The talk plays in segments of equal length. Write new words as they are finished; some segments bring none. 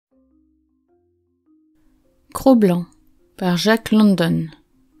Croc Blanc par Jacques London.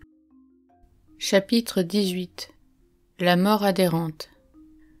 Chapitre 18. La mort adhérente.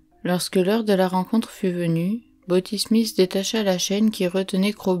 Lorsque l'heure de la rencontre fut venue, Botty Smith détacha la chaîne qui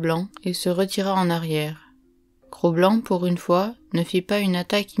retenait Croc Blanc et se retira en arrière. Croc Blanc, pour une fois, ne fit pas une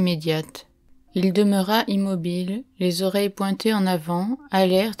attaque immédiate. Il demeura immobile, les oreilles pointées en avant,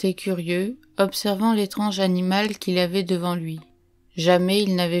 alerte et curieux, observant l'étrange animal qu'il avait devant lui. Jamais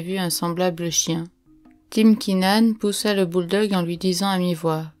il n'avait vu un semblable chien. Tim Keenan poussa le bulldog en lui disant à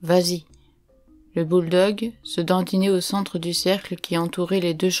mi-voix « Vas-y ». Le bulldog se dandinait au centre du cercle qui entourait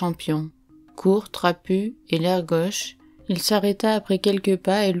les deux champions. Court, trapu et l'air gauche, il s'arrêta après quelques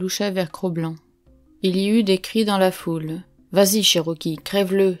pas et loucha vers Croc Blanc. Il y eut des cris dans la foule. « Vas-y, Cherokee,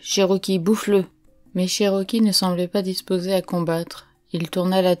 crève-le, Cherokee, bouffe-le » Mais Cherokee ne semblait pas disposé à combattre. Il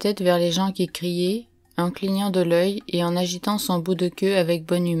tourna la tête vers les gens qui criaient, en clignant de l'œil et en agitant son bout de queue avec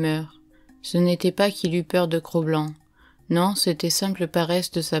bonne humeur. Ce n'était pas qu'il eût peur de Croc Blanc. Non, c'était simple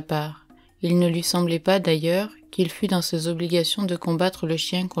paresse de sa part. Il ne lui semblait pas, d'ailleurs, qu'il fût dans ses obligations de combattre le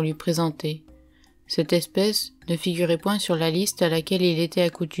chien qu'on lui présentait. Cette espèce ne figurait point sur la liste à laquelle il était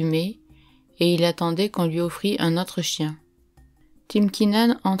accoutumé, et il attendait qu'on lui offrît un autre chien. Tim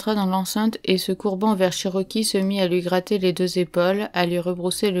Keenan entra dans l'enceinte et se courbant vers Cherokee se mit à lui gratter les deux épaules, à lui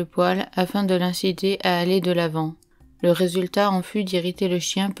rebrousser le poil afin de l'inciter à aller de l'avant. Le résultat en fut d'irriter le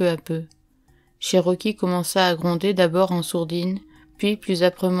chien peu à peu. Cherokee commença à gronder d'abord en sourdine, puis plus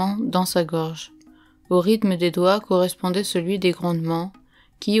âprement dans sa gorge. Au rythme des doigts correspondait celui des grondements,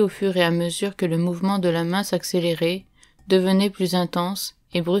 qui, au fur et à mesure que le mouvement de la main s'accélérait, devenaient plus intenses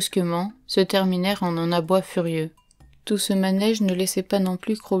et brusquement se terminèrent en un aboi furieux. Tout ce manège ne laissait pas non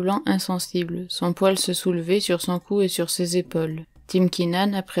plus Croc Blanc insensible, son poil se soulevait sur son cou et sur ses épaules. Tim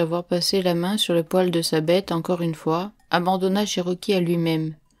Keenan, après avoir passé la main sur le poil de sa bête encore une fois, abandonna Cherokee à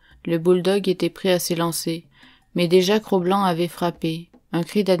lui-même. Le bulldog était prêt à s'élancer, mais déjà Croc Blanc avait frappé. Un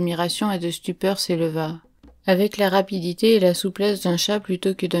cri d'admiration et de stupeur s'éleva. Avec la rapidité et la souplesse d'un chat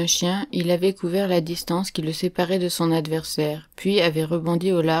plutôt que d'un chien, il avait couvert la distance qui le séparait de son adversaire, puis avait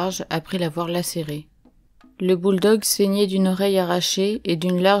rebondi au large après l'avoir lacéré. Le bulldog saignait d'une oreille arrachée et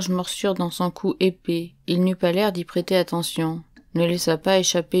d'une large morsure dans son cou épais. Il n'eut pas l'air d'y prêter attention, ne laissa pas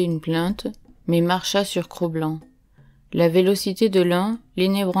échapper une plainte, mais marcha sur Croc Blanc. La vélocité de l'un,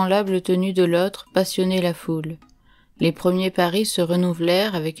 l'inébranlable tenue de l'autre passionnaient la foule. Les premiers paris se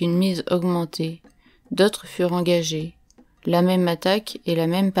renouvelèrent avec une mise augmentée. D'autres furent engagés. La même attaque et la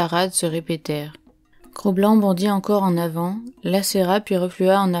même parade se répétèrent. Croc Blanc bondit encore en avant, lacéra puis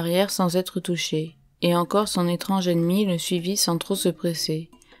reflua en arrière sans être touché. Et encore son étrange ennemi le suivit sans trop se presser,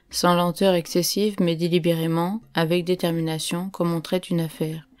 sans lenteur excessive mais délibérément, avec détermination, comme on traite une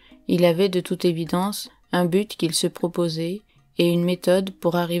affaire. Il avait de toute évidence un but qu'il se proposait et une méthode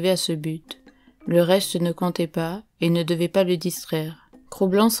pour arriver à ce but. Le reste ne comptait pas et ne devait pas le distraire. Croc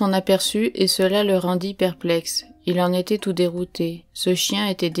Blanc s'en aperçut et cela le rendit perplexe. Il en était tout dérouté. Ce chien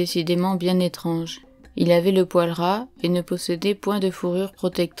était décidément bien étrange. Il avait le poil ras et ne possédait point de fourrure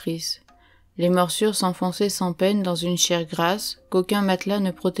protectrice. Les morsures s'enfonçaient sans peine dans une chair grasse qu'aucun matelas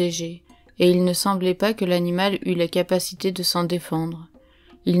ne protégeait, et il ne semblait pas que l'animal eût la capacité de s'en défendre.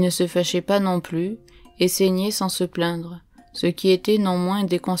 Il ne se fâchait pas non plus, et saignait sans se plaindre, ce qui était non moins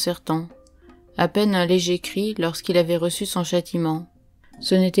déconcertant. À peine un léger cri lorsqu'il avait reçu son châtiment.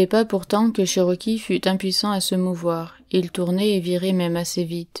 Ce n'était pas pourtant que Cherokee fût impuissant à se mouvoir. Il tournait et virait même assez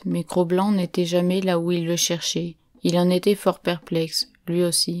vite, mais Croc Blanc n'était jamais là où il le cherchait. Il en était fort perplexe, lui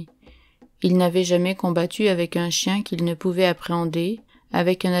aussi. Il n'avait jamais combattu avec un chien qu'il ne pouvait appréhender,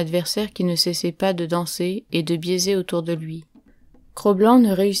 avec un adversaire qui ne cessait pas de danser et de biaiser autour de lui. Croc Blanc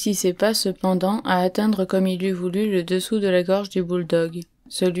ne réussissait pas cependant à atteindre comme il eût voulu le dessous de la gorge du bulldog.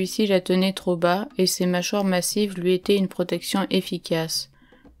 Celui-ci la tenait trop bas et ses mâchoires massives lui étaient une protection efficace.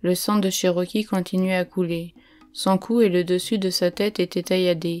 Le sang de Cherokee continuait à couler. Son cou et le dessus de sa tête étaient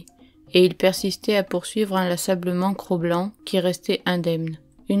tailladés, et il persistait à poursuivre inlassablement Croc Blanc qui restait indemne.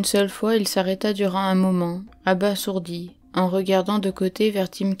 Une seule fois, il s'arrêta durant un moment, abasourdi, en regardant de côté vers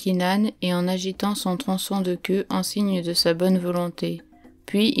Tim Keenan et en agitant son tronçon de queue en signe de sa bonne volonté.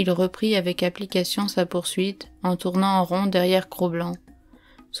 Puis il reprit avec application sa poursuite, en tournant en rond derrière Croc Blanc.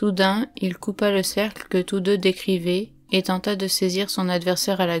 Soudain, il coupa le cercle que tous deux décrivaient et tenta de saisir son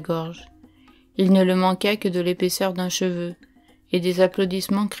adversaire à la gorge. Il ne le manqua que de l'épaisseur d'un cheveu, et des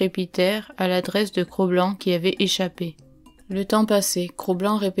applaudissements crépitèrent à l'adresse de Croc Blanc qui avait échappé. Le temps passait, Croc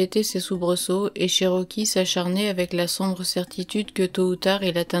Blanc répétait ses soubresauts et Cherokee s'acharnait avec la sombre certitude que tôt ou tard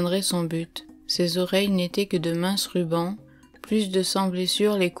il atteindrait son but. Ses oreilles n'étaient que de minces rubans, plus de 100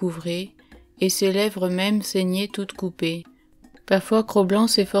 blessures les couvraient, et ses lèvres même saignaient toutes coupées. Parfois Croc Blanc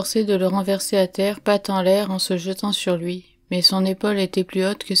s'efforçait de le renverser à terre, patte en l'air en se jetant sur lui, mais son épaule était plus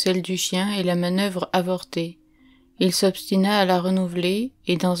haute que celle du chien et la manœuvre avortait. Il s'obstina à la renouveler,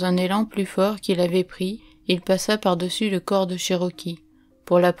 et dans un élan plus fort qu'il avait pris, il passa par-dessus le corps de Cherokee.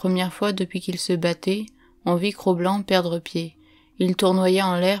 Pour la première fois depuis qu'il se battait, on vit Croc Blanc perdre pied. Il tournoya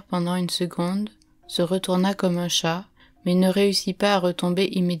en l'air pendant une seconde, se retourna comme un chat, mais ne réussit pas à retomber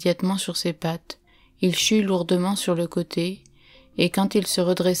immédiatement sur ses pattes. Il chut lourdement sur le côté, et quand il se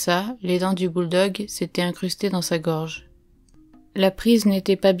redressa, les dents du bulldog s'étaient incrustées dans sa gorge. La prise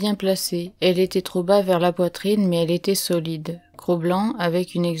n'était pas bien placée, elle était trop bas vers la poitrine, mais elle était solide. Croc Blanc,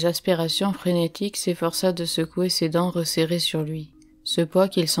 avec une exaspération frénétique, s'efforça de secouer ses dents resserrées sur lui, ce poids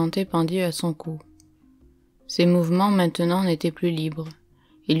qu'il sentait pendu à son cou. Ses mouvements maintenant n'étaient plus libres.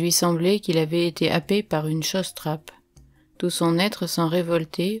 Il lui semblait qu'il avait été happé par une chausse-trappe. Tout son être s'en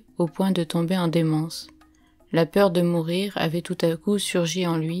révoltait au point de tomber en démence. La peur de mourir avait tout à coup surgi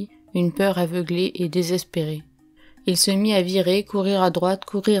en lui, une peur aveuglée et désespérée. Il se mit à virer, courir à droite,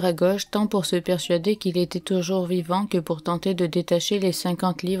 courir à gauche, tant pour se persuader qu'il était toujours vivant que pour tenter de détacher les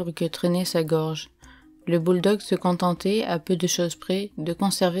 50 livres que traînait sa gorge. Le bulldog se contentait, à peu de choses près, de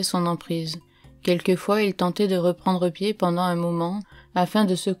conserver son emprise. Quelquefois il tentait de reprendre pied pendant un moment, afin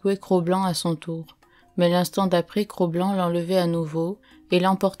de secouer Croc Blanc à son tour. Mais l'instant d'après, Croc Blanc l'enlevait à nouveau, et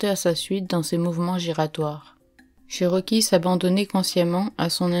l'emportait à sa suite dans ses mouvements giratoires. Cherokee s'abandonnait consciemment à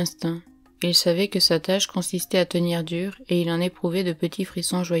son instinct. Il savait que sa tâche consistait à tenir dur, et il en éprouvait de petits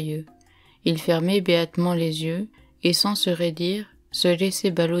frissons joyeux. Il fermait béatement les yeux, et sans se raidir, se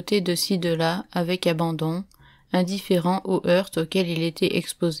laissait ballotter de ci de là avec abandon, indifférent aux heurts auxquels il était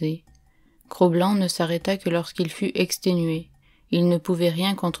exposé. Croc Blanc ne s'arrêta que lorsqu'il fut exténué. Il ne pouvait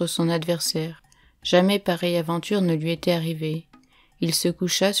rien contre son adversaire. Jamais pareille aventure ne lui était arrivée. Il se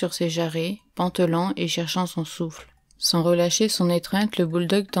coucha sur ses jarrets, pantelant et cherchant son souffle. Sans relâcher son étreinte, le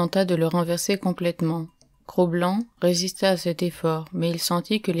bulldog tenta de le renverser complètement. Croc Blanc résista à cet effort, mais il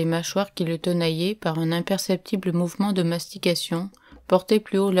sentit que les mâchoires qui le tenaillaient par un imperceptible mouvement de mastication portaient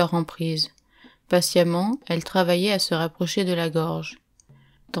plus haut leur emprise. Patiemment, elles travaillaient à se rapprocher de la gorge.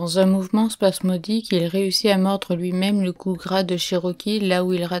 Dans un mouvement spasmodique, il réussit à mordre lui-même le cou gras de Cherokee là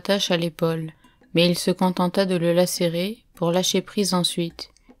où il rattache à l'épaule, mais il se contenta de le lacérer, pour lâcher prise ensuite.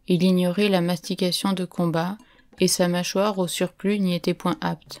 Il ignorait la mastication de combat, et sa mâchoire au surplus n'y était point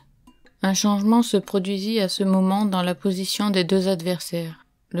apte. Un changement se produisit à ce moment dans la position des deux adversaires.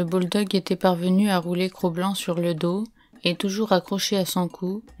 Le bulldog était parvenu à rouler Croc Blanc sur le dos, et toujours accroché à son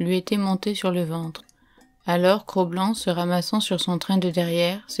cou, lui était monté sur le ventre. Alors Croc Blanc, se ramassant sur son train de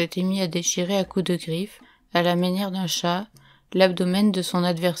derrière, s'était mis à déchirer à coups de griffes, à la manière d'un chat, l'abdomen de son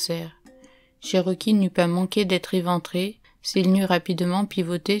adversaire. Cherokee n'eût pas manqué d'être éventré, s'il n'eût rapidement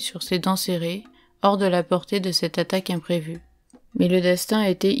pivoté sur ses dents serrées, hors de la portée de cette attaque imprévue. Mais le destin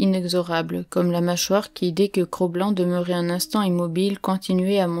était inexorable, comme la mâchoire qui, dès que Croc Blanc demeurait un instant immobile,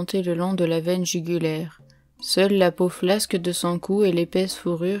 continuait à monter le long de la veine jugulaire. Seule la peau flasque de son cou et l'épaisse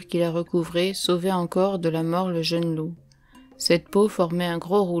fourrure qui la recouvrait sauvaient encore de la mort le jeune loup. Cette peau formait un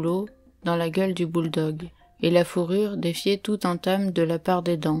gros rouleau dans la gueule du bulldog, et la fourrure défiait toute entame de la part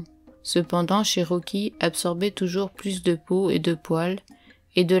des dents. Cependant, Cherokee absorbait toujours plus de peau et de poils,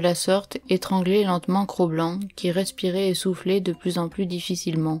 et de la sorte étranglait lentement Croc Blanc, qui respirait et soufflait de plus en plus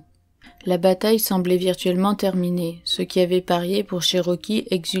difficilement. La bataille semblait virtuellement terminée. Ceux qui avaient parié pour Cherokee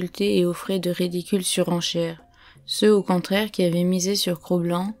exultaient et offraient de ridicules surenchères. Ceux, au contraire, qui avaient misé sur Croc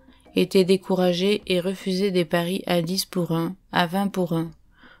Blanc, étaient découragés et refusaient des paris à 10 pour 1, à 20 pour 1.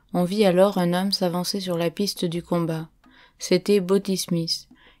 On vit alors un homme s'avancer sur la piste du combat. C'était Botty Smith.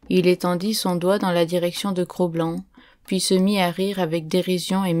 Il étendit son doigt dans la direction de Croc Blanc, puis se mit à rire avec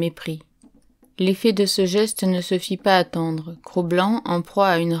dérision et mépris. L'effet de ce geste ne se fit pas attendre. Croc Blanc, en proie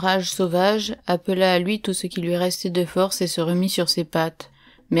à une rage sauvage, appela à lui tout ce qui lui restait de force et se remit sur ses pattes.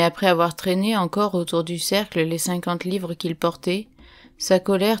 Mais après avoir traîné encore autour du cercle les 50 livres qu'il portait, sa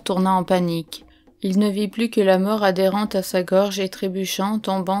colère tourna en panique. Il ne vit plus que la mort adhérente à sa gorge et trébuchant,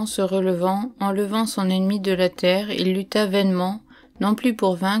 tombant, se relevant, enlevant son ennemi de la terre, il lutta vainement, non plus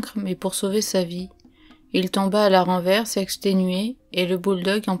pour vaincre, mais pour sauver sa vie. Il tomba à la renverse, exténué, et le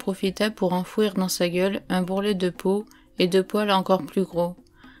bulldog en profita pour enfouir dans sa gueule un bourrelet de peau et de poils encore plus gros.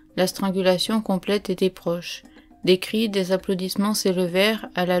 La strangulation complète était proche. Des cris, des applaudissements s'élevèrent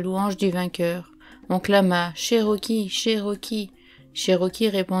à la louange du vainqueur. On clama « Cherokee, Cherokee !» Cherokee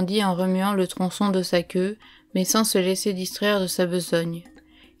répondit en remuant le tronçon de sa queue, mais sans se laisser distraire de sa besogne.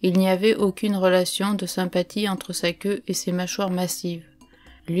 Il n'y avait aucune relation de sympathie entre sa queue et ses mâchoires massives.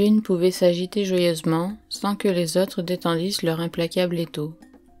 L'une pouvait s'agiter joyeusement, sans que les autres détendissent leur implacable étau.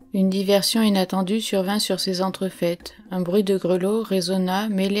 Une diversion inattendue survint sur ces entrefaites. Un bruit de grelots résonna,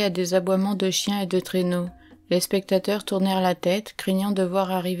 mêlé à des aboiements de chiens et de traîneaux. Les spectateurs tournèrent la tête, craignant de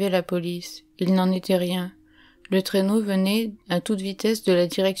voir arriver la police. Il n'en était rien. Le traîneau venait à toute vitesse de la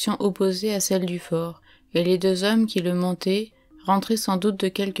direction opposée à celle du fort, et les deux hommes qui le montaient rentraient sans doute de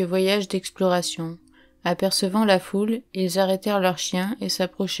quelque voyage d'exploration. Apercevant la foule, ils arrêtèrent leurs chiens et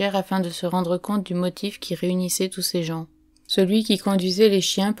s'approchèrent afin de se rendre compte du motif qui réunissait tous ces gens. Celui qui conduisait les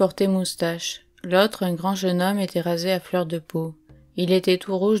chiens portait moustache. L'autre, un grand jeune homme, était rasé à fleur de peau. Il était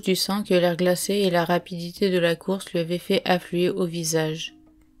tout rouge du sang que l'air glacé et la rapidité de la course lui avaient fait affluer au visage.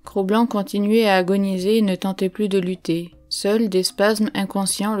 Croc Blanc continuait à agoniser et ne tentait plus de lutter. Seuls des spasmes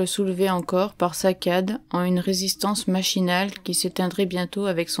inconscients le soulevaient encore par saccades en une résistance machinale qui s'éteindrait bientôt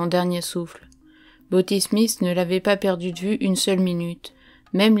avec son dernier souffle. Botty Smith ne l'avait pas perdu de vue une seule minute.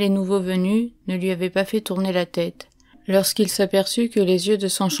 Même les nouveaux venus ne lui avaient pas fait tourner la tête. Lorsqu'il s'aperçut que les yeux de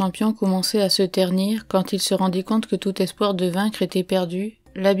son champion commençaient à se ternir, quand il se rendit compte que tout espoir de vaincre était perdu,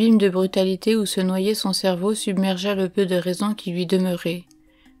 l'abîme de brutalité où se noyait son cerveau submergea le peu de raison qui lui demeurait.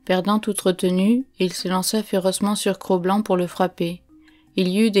 Perdant toute retenue, il se lança férocement sur Croc Blanc pour le frapper. Il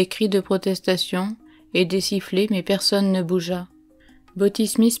y eut des cris de protestation et des sifflets, mais personne ne bougea. Botty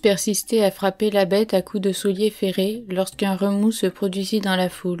Smith persistait à frapper la bête à coups de souliers ferrés lorsqu'un remous se produisit dans la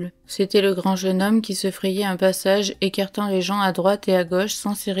foule. C'était le grand jeune homme qui se frayait un passage, écartant les gens à droite et à gauche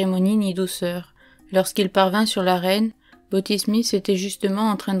sans cérémonie ni douceur. Lorsqu'il parvint sur l'arène, Botty Smith était justement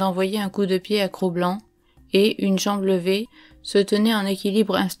en train d'envoyer un coup de pied à Croc Blanc et, une jambe levée, se tenait en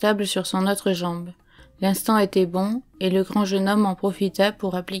équilibre instable sur son autre jambe. L'instant était bon, et le grand jeune homme en profita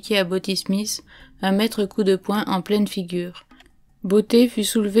pour appliquer à Botty Smith un maître coup de poing en pleine figure. Botty fut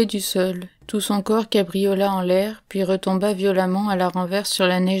soulevé du sol, tout son corps cabriola en l'air, puis retomba violemment à la renverse sur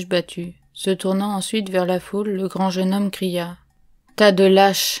la neige battue. Se tournant ensuite vers la foule, le grand jeune homme cria « Tas de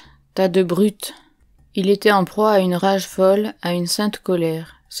lâches, tas de brutes !» Il était en proie à une rage folle, à une sainte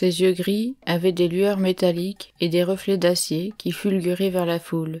colère. Ses yeux gris avaient des lueurs métalliques et des reflets d'acier qui fulguraient vers la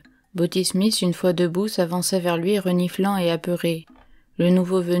foule. Botty Smith, une fois debout, s'avança vers lui reniflant et apeuré. Le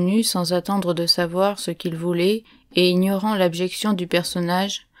nouveau venu, sans attendre de savoir ce qu'il voulait et ignorant l'abjection du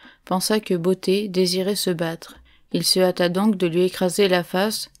personnage, pensa que Botty désirait se battre. Il se hâta donc de lui écraser la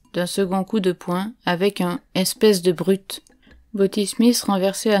face d'un second coup de poing avec un « espèce de brute ». Botty Smith,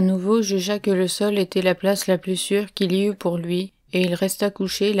 renversé à nouveau, jugea que le sol était la place la plus sûre qu'il y eût pour lui, et il resta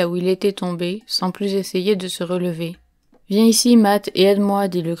couché là où il était tombé, sans plus essayer de se relever. « Viens ici, Matt, et aide-moi, »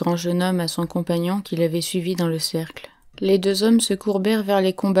 dit le grand jeune homme à son compagnon qui l'avait suivi dans le cercle. Les deux hommes se courbèrent vers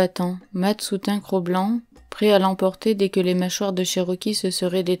les combattants. Matt soutint Croc Blanc, prêt à l'emporter dès que les mâchoires de Cherokee se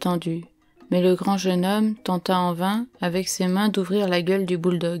seraient détendues. Mais le grand jeune homme tenta en vain, avec ses mains, d'ouvrir la gueule du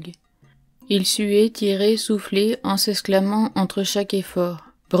bulldog. Il suait, tirait, soufflait, en s'exclamant entre chaque effort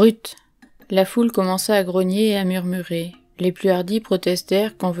 « Brute !» La foule commença à grogner et à murmurer. Les plus hardis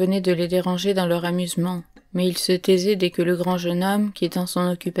protestèrent qu'on venait de les déranger dans leur amusement, mais ils se taisaient dès que le grand jeune homme, quittant son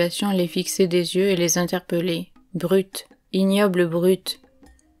occupation, les fixait des yeux et les interpellait. « Brute ! Ignoble brute !»«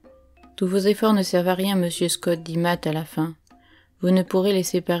 Tous vos efforts ne servent à rien, monsieur Scott, dit Matt à la fin. Vous ne pourrez les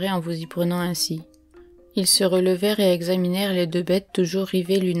séparer en vous y prenant ainsi. » Ils se relevèrent et examinèrent les deux bêtes toujours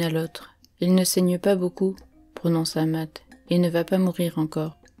rivées l'une à l'autre. « Il ne saigne pas beaucoup, » prononça Matt. « Il ne va pas mourir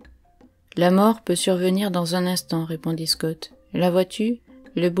encore. » « La mort peut survenir dans un instant, » répondit Scott. « La vois-tu ?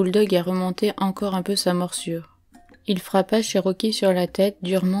 Le bulldog a remonté encore un peu sa morsure. » Il frappa Cherokee sur la tête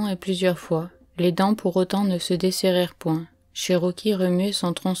durement et plusieurs fois. Les dents pour autant ne se desserrèrent point. Cherokee remuait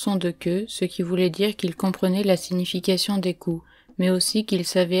son tronçon de queue, ce qui voulait dire qu'il comprenait la signification des coups, mais aussi qu'il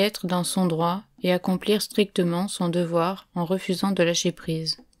savait être dans son droit et accomplir strictement son devoir en refusant de lâcher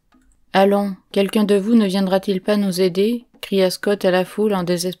prise. « Allons, quelqu'un de vous ne viendra-t-il pas nous aider ?» cria Scott à la foule en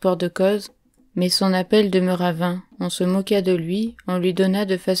désespoir de cause. Mais son appel demeura vain. On se moqua de lui, on lui donna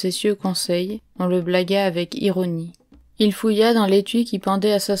de facétieux conseils, on le blagua avec ironie. Il fouilla dans l'étui qui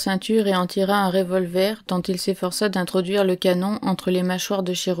pendait à sa ceinture et en tira un revolver dont il s'efforça d'introduire le canon entre les mâchoires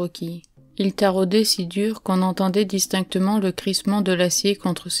de Cherokee. Il taraudait si dur qu'on entendait distinctement le crissement de l'acier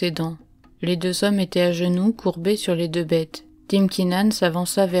contre ses dents. Les deux hommes étaient à genoux, courbés sur les deux bêtes. Tim Keenan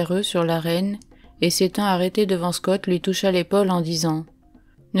s'avança vers eux sur l'arène, et s'étant arrêté devant Scott, lui toucha l'épaule en disant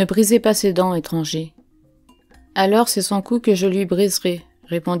 « Ne brisez pas ses dents, étranger. »« Alors c'est son cou que je lui briserai, »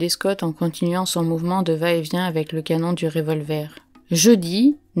 répondit Scott en continuant son mouvement de va-et-vient avec le canon du revolver. « Je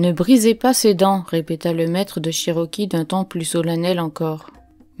dis, ne brisez pas ses dents, » répéta le maître de Cherokee d'un ton plus solennel encore.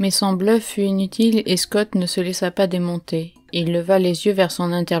 Mais son bluff fut inutile et Scott ne se laissa pas démonter. Il leva les yeux vers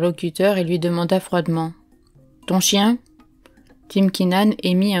son interlocuteur et lui demanda froidement « Ton chien ?» Tim Keenan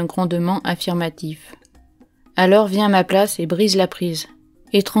émit un grondement affirmatif. « Alors viens à ma place et brise la prise. »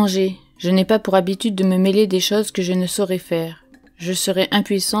 Étranger, je n'ai pas pour habitude de me mêler des choses que je ne saurais faire. Je serais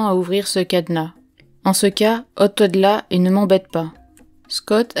impuissant à ouvrir ce cadenas. En ce cas, ôte-toi de là et ne m'embête pas. »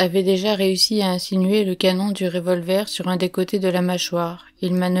 Scott avait déjà réussi à insinuer le canon du revolver sur un des côtés de la mâchoire.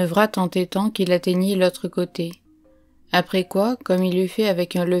 Il manœuvra tant et tant qu'il atteignit l'autre côté. Après quoi, comme il eût fait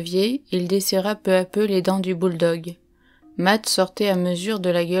avec un levier, il desserra peu à peu les dents du bulldog. Matt sortait à mesure de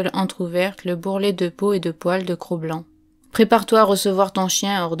la gueule entr'ouverte le bourrelet de peau et de poils de Croc Blanc. « Prépare-toi à recevoir ton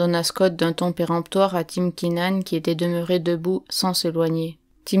chien » ordonna Scott d'un ton péremptoire à Tim Keenan qui était demeuré debout sans s'éloigner.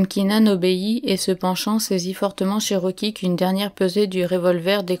 Tim Keenan obéit et se penchant saisit fortement Cherokee qu'une dernière pesée du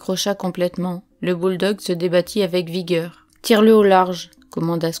revolver décrocha complètement. Le bulldog se débattit avec vigueur. « Tire-le au large »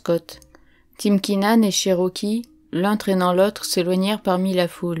 commanda Scott. Tim Keenan et Cherokee, l'un traînant l'autre, s'éloignèrent parmi la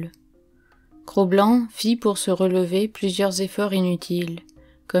foule. Croc Blanc fit pour se relever plusieurs efforts inutiles.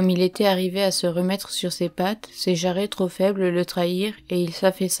 Comme il était arrivé à se remettre sur ses pattes, ses jarrets trop faibles le trahirent et il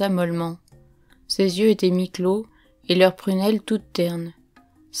s'affaissa mollement. Ses yeux étaient mi-clos et leurs prunelles toutes ternes.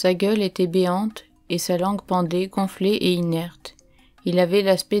 Sa gueule était béante et sa langue pendait, gonflée et inerte. Il avait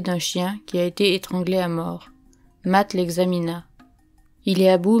l'aspect d'un chien qui a été étranglé à mort. Matt l'examina. Il est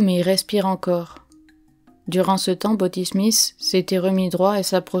à bout mais il respire encore. Durant ce temps, Botty Smith s'était remis droit et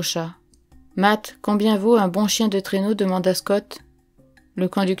s'approcha. « Matt, combien vaut un bon chien de traîneau » demanda Scott. Le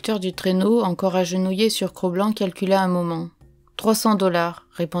conducteur du traîneau, encore agenouillé sur Croc Blanc, calcula un moment. « $300,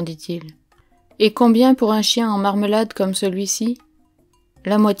 répondit-il. « Et combien pour un chien en marmelade comme celui-ci » ? «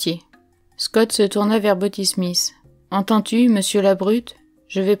 La moitié. » Scott se tourna vers Botty Smith. « Entends-tu, monsieur la brute ?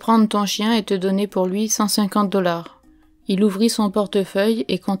 Je vais prendre ton chien et te donner pour lui $150. » Il ouvrit son portefeuille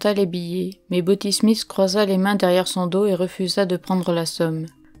et compta les billets, mais Botty Smith croisa les mains derrière son dos et refusa de prendre la somme.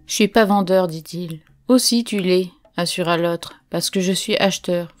 « Je suis pas vendeur, dit-il. »« Aussi tu l'es, assura l'autre, parce que je suis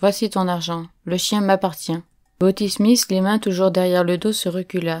acheteur. Voici ton argent. Le chien m'appartient. » Botty Smith, les mains toujours derrière le dos, se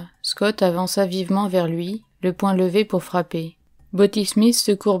recula. Scott avança vivement vers lui, le poing levé pour frapper. Botty Smith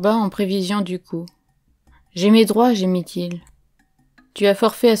se courba en prévision du coup. « J'ai mes droits, gémit-il. »« Tu as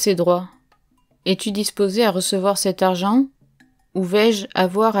forfait à ces droits. Es-tu disposé à recevoir cet argent, ou vais-je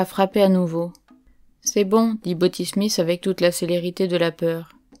avoir à frapper à nouveau ?»« C'est bon, dit Botty Smith avec toute la célérité de la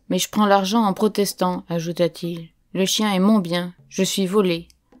peur. « Mais je prends l'argent en protestant, ajouta-t-il. Le chien est mon bien, je suis volé.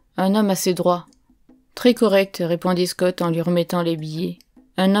 Un homme a ses droits. »« Très correct, répondit Scott en lui remettant les billets.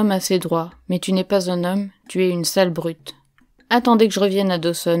 Un homme a ses droits, mais tu n'es pas un homme, tu es une sale brute. » « Attendez que je revienne à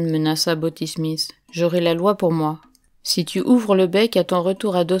Dawson, menaça Botty Smith. J'aurai la loi pour moi. Si tu ouvres le bec à ton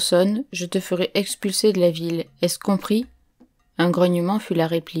retour à Dawson, je te ferai expulser de la ville. Est-ce compris ?» Un grognement fut la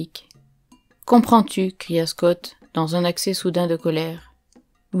réplique. « Comprends-tu » cria Scott, dans un accès soudain de colère.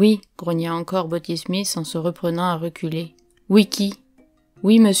 « Oui, » grogna encore Botty Smith en se reprenant à reculer. « Oui qui ?»«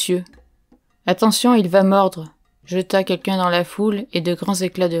 Oui, monsieur. »« Attention, il va mordre » jeta quelqu'un dans la foule et de grands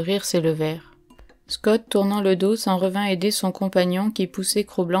éclats de rire s'élevèrent. Scott, tournant le dos, s'en revint aider son compagnon qui poussait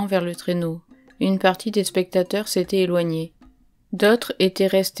Croc Blanc vers le traîneau. Une partie des spectateurs s'était éloignée. D'autres étaient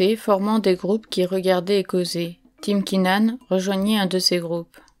restés, formant des groupes qui regardaient et causaient. Tim Keenan rejoignit un de ces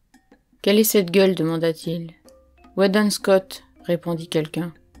groupes. « Quelle est cette gueule » demanda-t-il. « Weddon Scott » répondit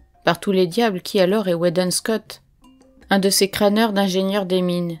quelqu'un. « Par tous les diables, qui alors est Weddon Scott ?»« Un de ces crâneurs d'ingénieurs des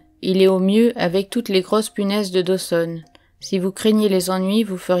mines. Il est au mieux avec toutes les grosses punaises de Dawson. Si vous craignez les ennuis,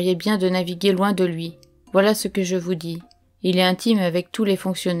 vous feriez bien de naviguer loin de lui. Voilà ce que je vous dis. Il est intime avec tous les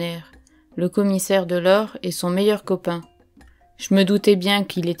fonctionnaires. Le commissaire de l'or est son meilleur copain. »« Je me doutais bien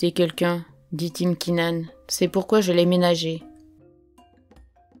qu'il était quelqu'un, dit Tim Keenan. C'est pourquoi je l'ai ménagé.